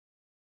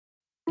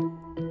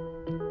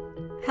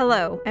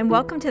Hello, and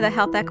welcome to the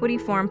Health Equity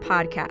Forum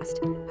podcast,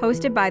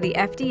 hosted by the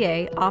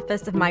FDA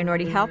Office of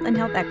Minority Health and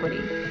Health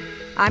Equity.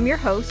 I'm your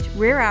host,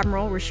 Rear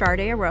Admiral Richarde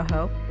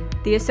Arrojo,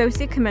 the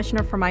Associate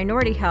Commissioner for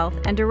Minority Health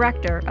and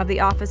Director of the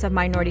Office of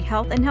Minority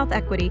Health and Health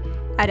Equity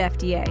at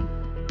FDA.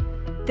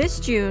 This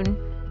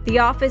June, the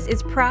office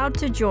is proud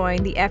to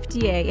join the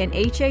FDA and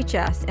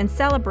HHS in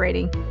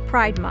celebrating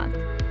Pride Month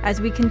as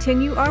we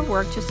continue our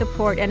work to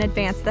support and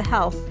advance the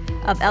health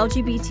of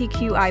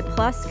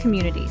LGBTQI+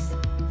 communities.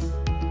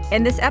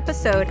 In this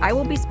episode, I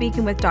will be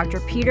speaking with Dr.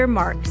 Peter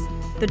Marks,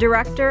 the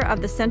Director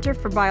of the Center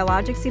for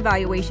Biologics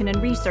Evaluation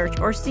and Research,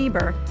 or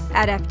CBER,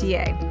 at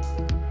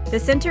FDA.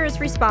 The center is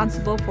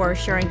responsible for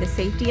assuring the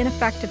safety and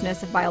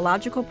effectiveness of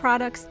biological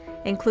products,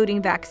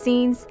 including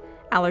vaccines,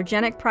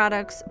 allergenic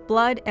products,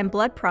 blood and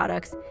blood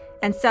products,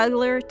 and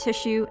cellular,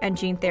 tissue, and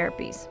gene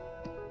therapies.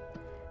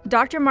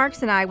 Dr.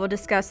 Marks and I will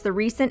discuss the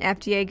recent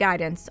FDA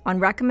guidance on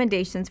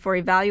recommendations for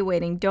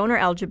evaluating donor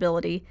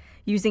eligibility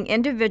using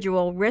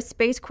individual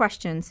risk-based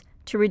questions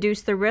to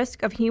reduce the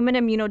risk of human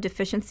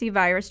immunodeficiency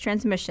virus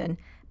transmission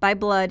by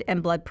blood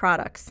and blood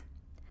products.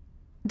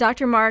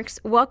 Dr. Marks,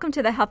 welcome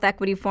to the Health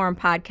Equity Forum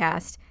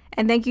podcast,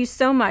 and thank you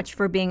so much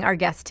for being our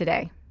guest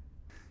today.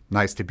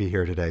 Nice to be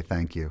here today.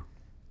 Thank you.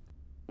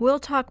 We'll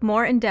talk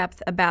more in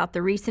depth about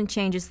the recent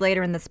changes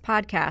later in this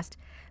podcast,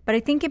 but I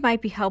think it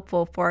might be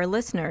helpful for our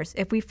listeners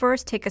if we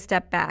first take a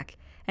step back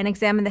and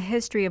examine the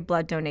history of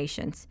blood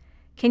donations.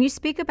 Can you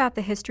speak about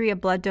the history of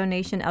blood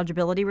donation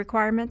eligibility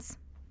requirements?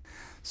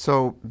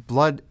 So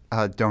blood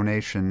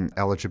donation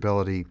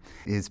eligibility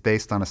is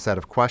based on a set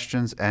of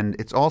questions, and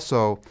it's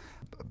also,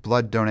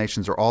 blood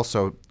donations are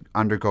also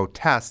undergo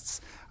tests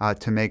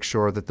to make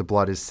sure that the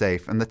blood is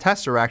safe. And the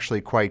tests are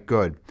actually quite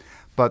good.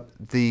 But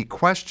the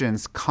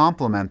questions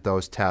complement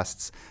those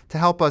tests to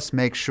help us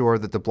make sure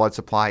that the blood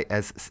supply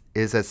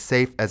is as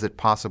safe as it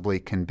possibly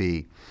can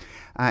be.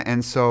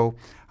 And so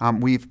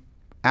we've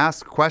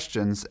asked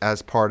questions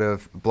as part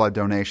of blood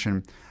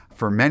donation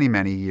for many,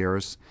 many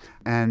years.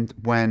 And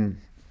when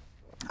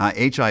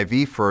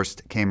HIV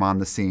first came on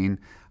the scene,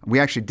 we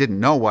actually didn't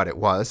know what it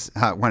was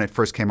when it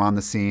first came on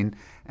the scene.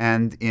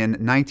 And in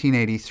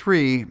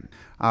 1983,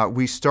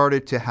 we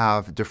started to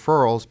have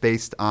deferrals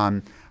based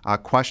on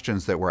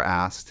questions that were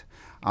asked.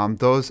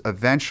 Those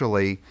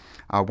eventually,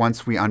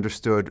 once we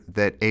understood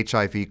that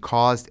HIV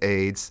caused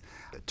AIDS,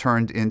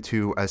 turned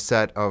into a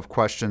set of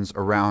questions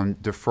around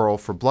deferral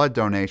for blood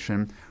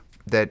donation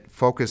that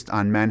focused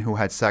on men who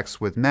had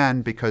sex with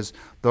men because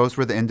those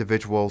were the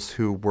individuals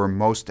who were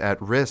most at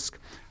risk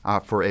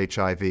for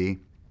HIV.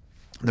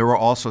 There were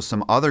also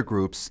some other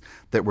groups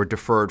that were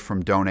deferred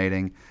from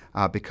donating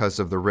because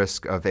of the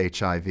risk of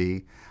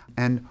HIV.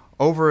 And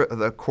over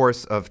the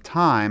course of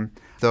time,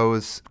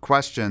 those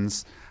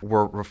questions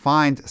were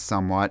refined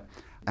somewhat,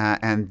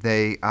 and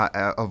they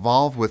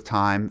evolved with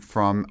time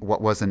from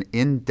what was an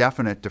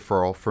indefinite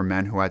deferral for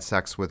men who had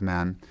sex with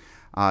men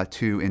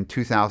to, in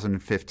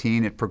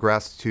 2015, it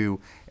progressed to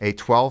a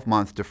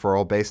 12-month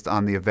deferral based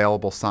on the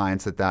available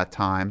science at that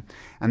time.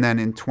 And then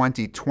in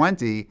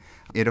 2020,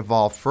 it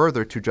evolved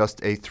further to just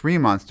a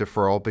 3-month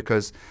deferral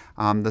because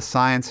the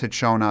science had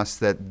shown us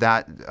that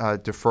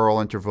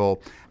deferral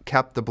interval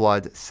kept the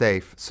blood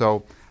safe.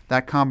 So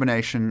that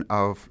combination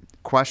of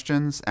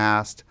questions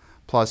asked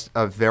plus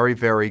a very,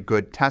 very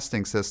good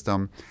testing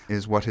system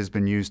is what has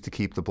been used to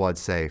keep the blood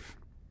safe.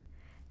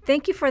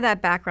 Thank you for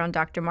that background,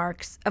 Dr.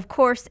 Marks. Of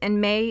course, in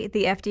May,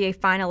 the FDA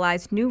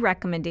finalized new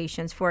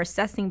recommendations for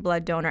assessing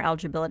blood donor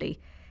eligibility.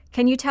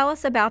 Can you tell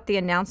us about the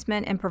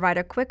announcement and provide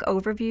a quick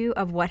overview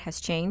of what has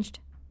changed?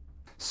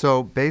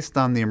 So, based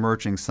on the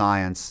emerging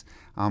science,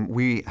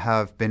 we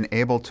have been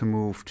able to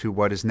move to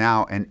what is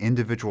now an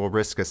individual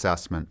risk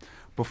assessment.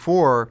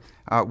 Before,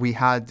 we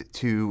had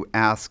to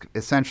ask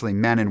essentially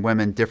men and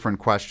women different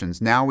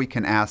questions. Now we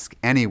can ask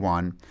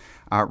anyone,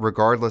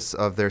 regardless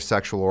of their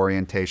sexual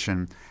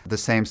orientation, the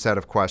same set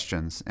of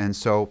questions. And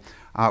so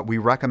we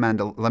recommend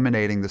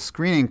eliminating the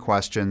screening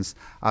questions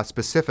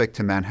specific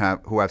to men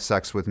who have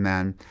sex with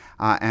men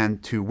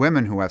and to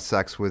women who have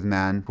sex with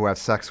men who have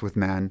sex with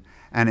men.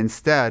 And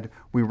instead,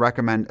 we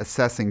recommend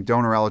assessing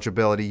donor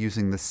eligibility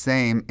using the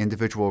same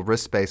individual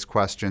risk-based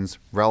questions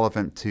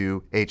relevant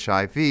to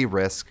HIV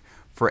risk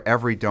for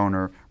every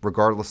donor,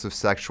 regardless of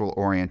sexual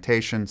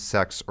orientation,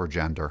 sex, or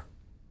gender.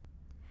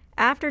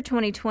 After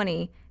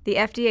 2020, the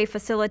FDA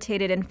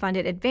facilitated and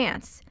funded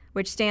ADVANCE,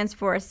 which stands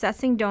for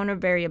Assessing Donor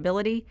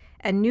Variability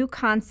and New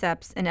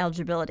Concepts in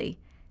Eligibility.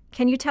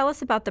 Can you tell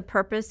us about the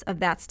purpose of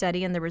that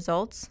study and the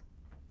results?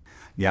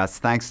 Yes,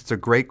 thanks. It's a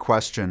great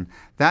question.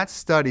 That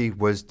study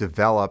was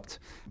developed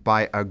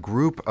by a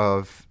group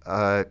of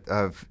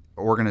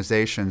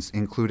organizations,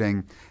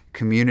 including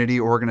community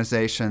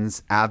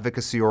organizations,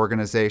 advocacy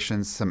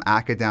organizations, some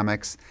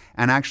academics,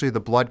 and actually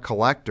the blood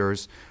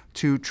collectors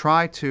to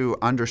try to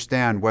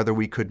understand whether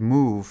we could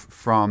move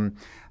from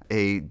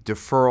a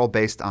deferral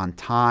based on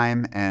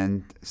time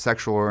and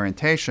sexual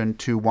orientation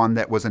to one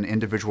that was an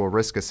individual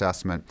risk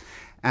assessment.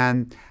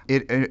 And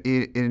it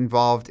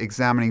involved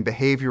examining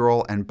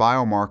behavioral and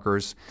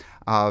biomarkers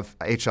of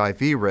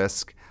HIV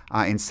risk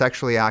in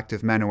sexually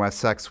active men who have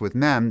sex with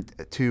men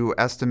to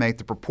estimate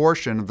the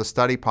proportion of the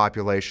study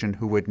population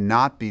who would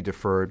not be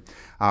deferred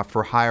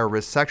for higher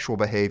risk sexual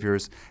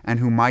behaviors and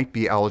who might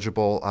be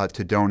eligible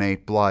to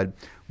donate blood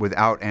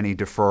without any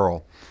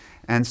deferral.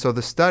 And so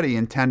the study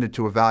intended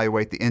to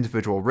evaluate the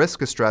individual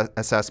risk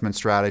assessment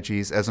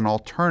strategies as an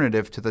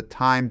alternative to the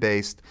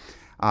time-based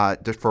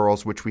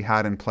deferrals which we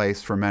had in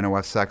place for men who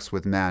have sex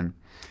with men.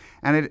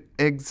 And it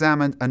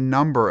examined a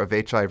number of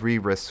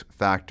HIV risk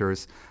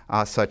factors,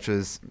 such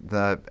as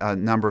the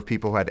number of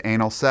people who had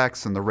anal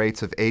sex and the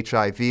rates of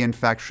HIV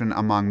infection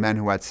among men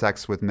who had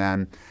sex with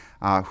men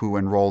who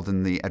enrolled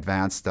in the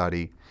advanced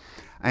study.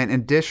 And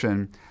in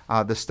addition,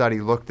 the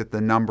study looked at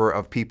the number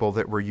of people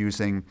that were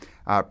using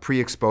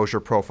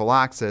pre-exposure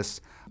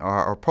prophylaxis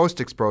or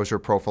post-exposure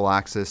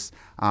prophylaxis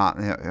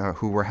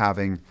who were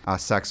having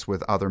sex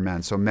with other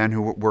men. So men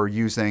who were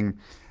using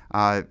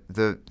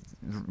the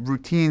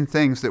routine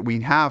things that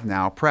we have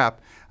now, PrEP,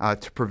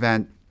 to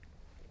prevent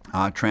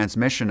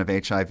transmission of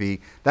HIV.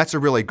 That's a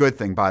really good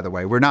thing, by the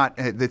way.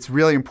 It's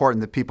really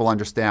important that people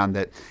understand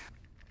that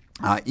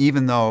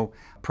even though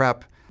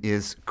PrEP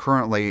is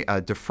currently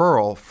a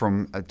deferral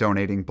from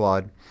donating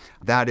blood,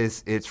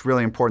 it's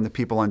really important that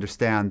people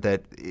understand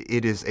that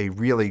it is a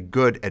really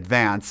good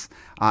advance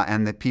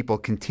and that people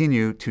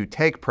continue to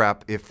take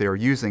PrEP if they're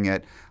using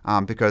it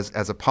because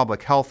as a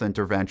public health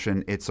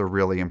intervention, it's a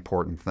really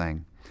important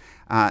thing.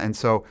 And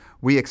so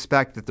we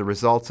expect that the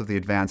results of the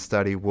advanced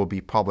study will be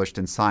published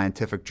in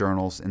scientific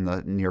journals in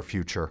the near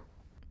future.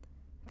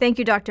 Thank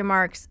you, Dr.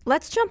 Marks.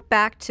 Let's jump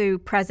back to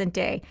present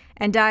day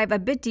and dive a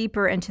bit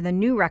deeper into the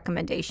new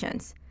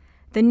recommendations.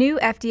 The new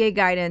FDA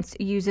guidance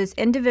uses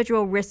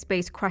individual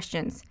risk-based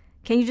questions.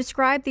 Can you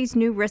describe these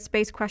new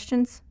risk-based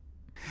questions?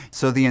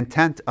 So the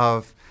intent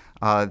of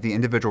the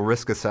individual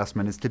risk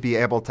assessment is to be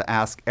able to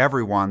ask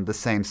everyone the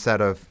same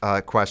set of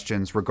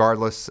questions,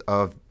 regardless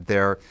of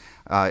their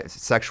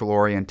sexual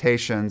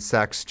orientation,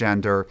 sex,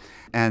 gender.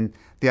 And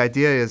the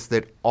idea is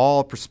that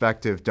all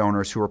prospective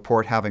donors who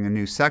report having a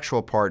new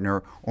sexual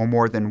partner or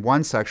more than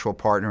one sexual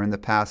partner in the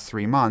past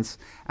 3 months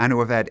and who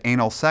have had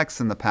anal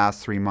sex in the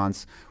past 3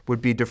 months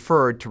would be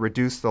deferred to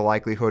reduce the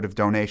likelihood of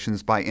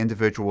donations by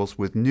individuals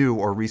with new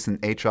or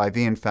recent HIV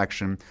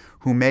infection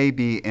who may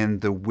be in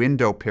the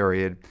window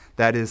period,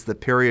 that is the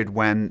period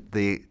when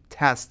the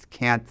test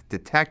can't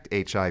detect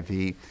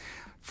HIV,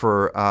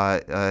 for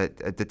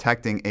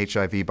detecting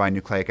HIV by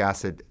nucleic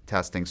acid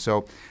testing.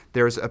 So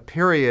there's a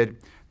period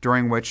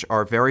during which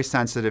our very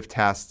sensitive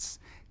tests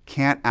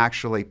can't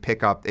actually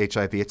pick up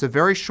HIV. It's a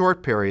very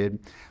short period,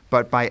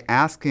 but by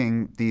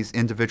asking these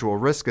individual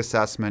risk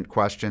assessment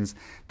questions,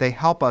 they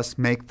help us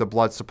make the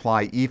blood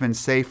supply even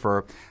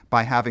safer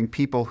by having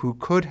people who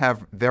could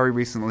have very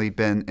recently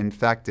been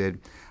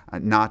infected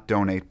not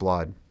donate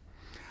blood.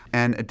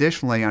 And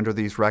additionally, under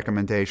these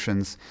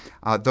recommendations,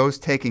 those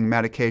taking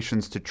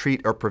medications to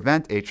treat or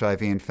prevent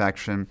HIV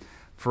infection,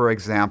 for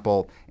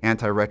example,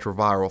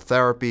 antiretroviral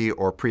therapy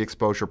or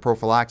pre-exposure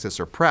prophylaxis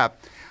or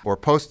PrEP, or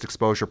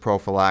post-exposure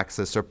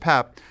prophylaxis or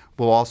PEP,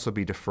 will also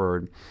be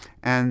deferred.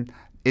 And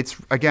it's,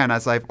 again,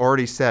 as I've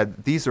already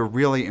said, these are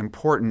really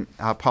important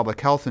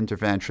public health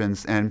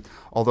interventions. And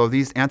although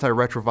these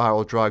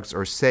antiretroviral drugs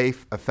are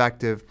safe,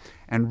 effective,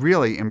 and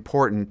really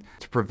important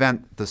to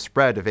prevent the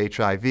spread of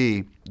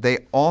HIV, they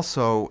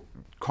also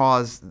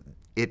cause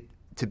it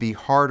to be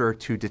harder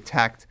to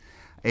detect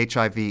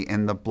HIV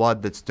in the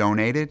blood that's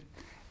donated.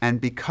 And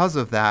because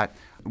of that,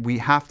 we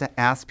have to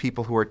ask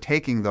people who are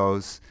taking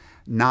those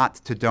not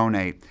to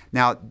donate.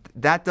 Now,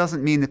 that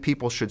doesn't mean that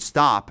people should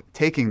stop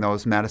taking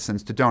those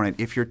medicines to donate.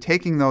 If you're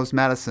taking those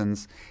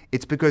medicines,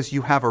 it's because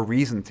you have a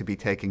reason to be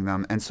taking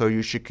them, and so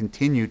you should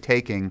continue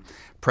taking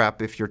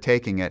PrEP if you're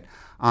taking it.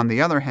 On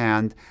the other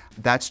hand,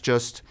 that's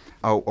just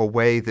a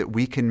way that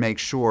we can make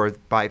sure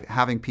by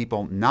having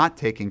people not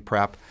taking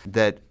PrEP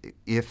that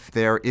if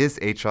there is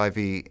HIV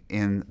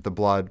in the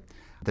blood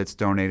that's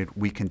donated,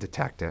 we can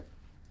detect it.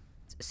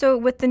 So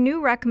with the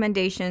new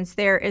recommendations,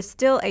 there is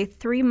still a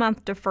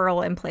 3-month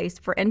deferral in place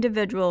for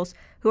individuals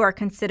who are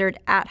considered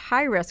at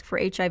high risk for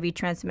HIV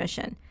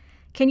transmission.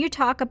 Can you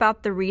talk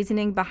about the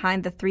reasoning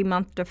behind the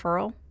 3-month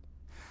deferral?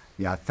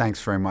 Yeah,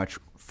 thanks very much.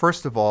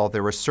 First of all,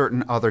 there are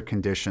certain other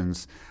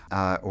conditions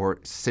or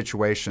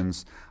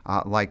situations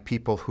like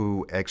people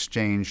who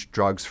exchange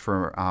drugs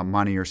for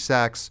money or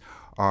sex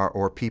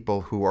or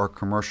people who are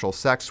commercial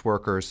sex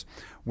workers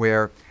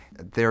where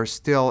there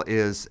still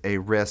is a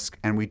risk,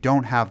 and we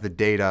don't have the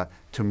data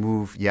to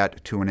move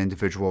yet to an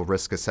individual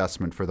risk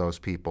assessment for those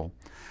people.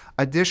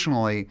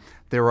 Additionally,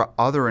 there are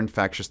other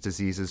infectious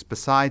diseases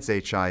besides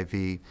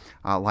HIV,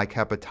 like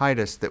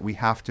hepatitis, that we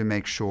have to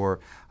make sure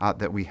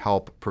that we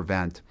help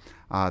prevent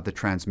the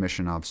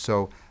transmission of.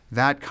 So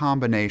that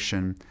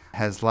combination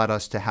has led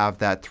us to have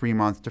that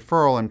 3-month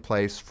deferral in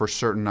place for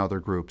certain other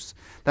groups.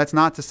 That's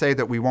not to say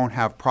that we won't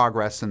have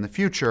progress in the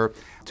future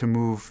to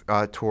move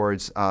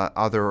towards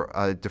other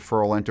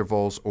deferral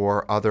intervals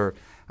or other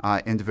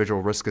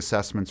individual risk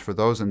assessments for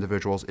those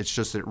individuals. It's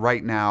just that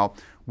right now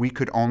we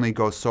could only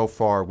go so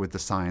far with the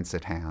science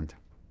at hand.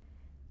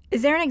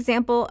 Is there an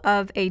example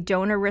of a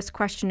donor risk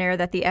questionnaire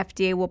that the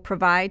FDA will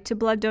provide to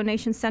blood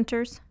donation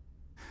centers?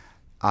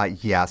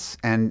 Yes,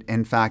 and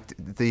in fact,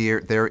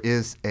 there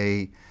is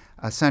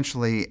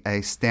essentially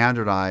a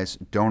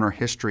standardized donor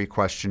history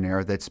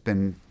questionnaire that's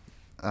been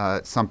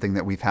something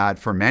that we've had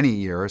for many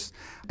years.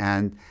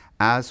 And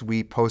as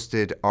we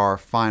posted our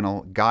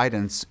final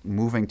guidance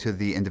moving to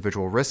the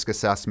individual risk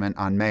assessment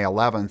on May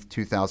 11th,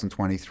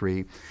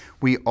 2023,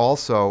 we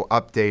also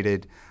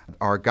updated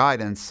our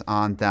guidance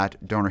on that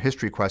donor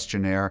history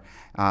questionnaire,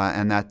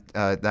 and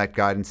that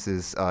guidance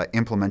is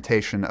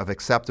implementation of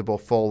acceptable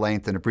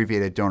full-length and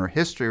abbreviated donor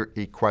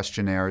history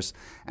questionnaires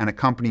and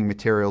accompanying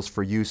materials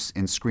for use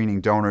in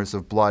screening donors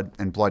of blood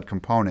and blood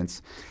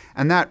components.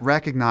 And that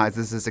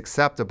recognizes as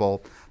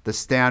acceptable the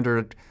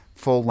standard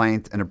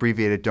full-length and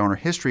abbreviated donor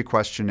history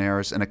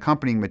questionnaires and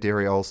accompanying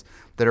materials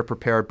that are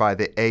prepared by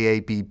the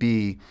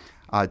AABB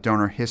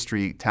Donor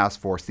History Task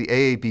Force. The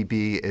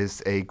AABB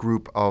is a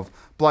group of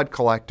blood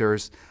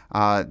collectors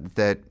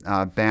that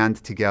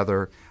band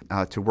together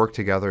to work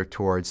together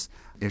towards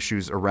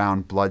issues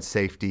around blood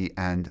safety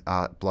and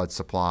blood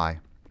supply.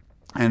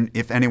 And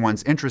if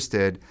anyone's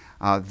interested,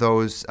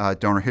 those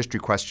donor history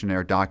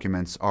questionnaire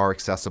documents are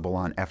accessible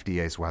on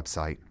FDA's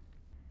website.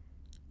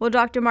 Well,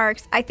 Dr.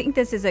 Marks, I think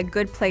this is a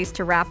good place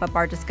to wrap up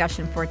our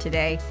discussion for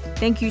today.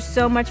 Thank you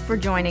so much for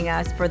joining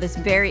us for this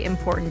very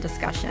important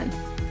discussion.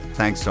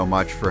 Thanks so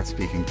much for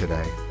speaking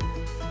today.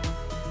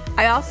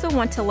 I also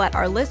want to let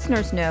our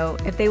listeners know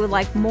if they would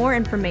like more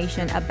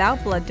information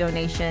about blood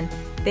donation,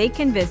 they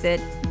can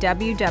visit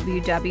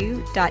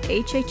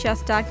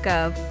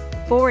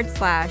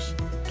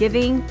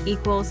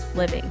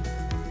www.hhs.gov/giving=living.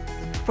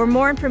 For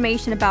more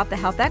information about the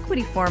Health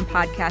Equity Forum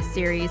podcast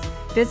series,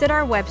 visit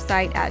our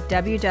website at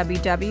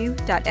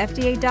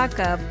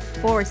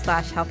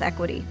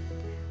www.fda.gov/health-equity.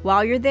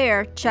 While you're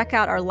there, check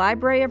out our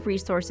library of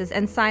resources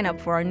and sign up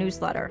for our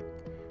newsletter.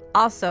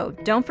 Also,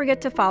 don't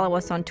forget to follow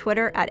us on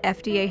Twitter at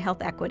FDA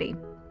Health Equity.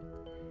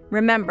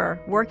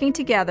 Remember, working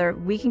together,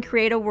 we can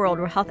create a world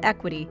where health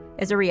equity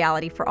is a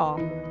reality for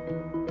all.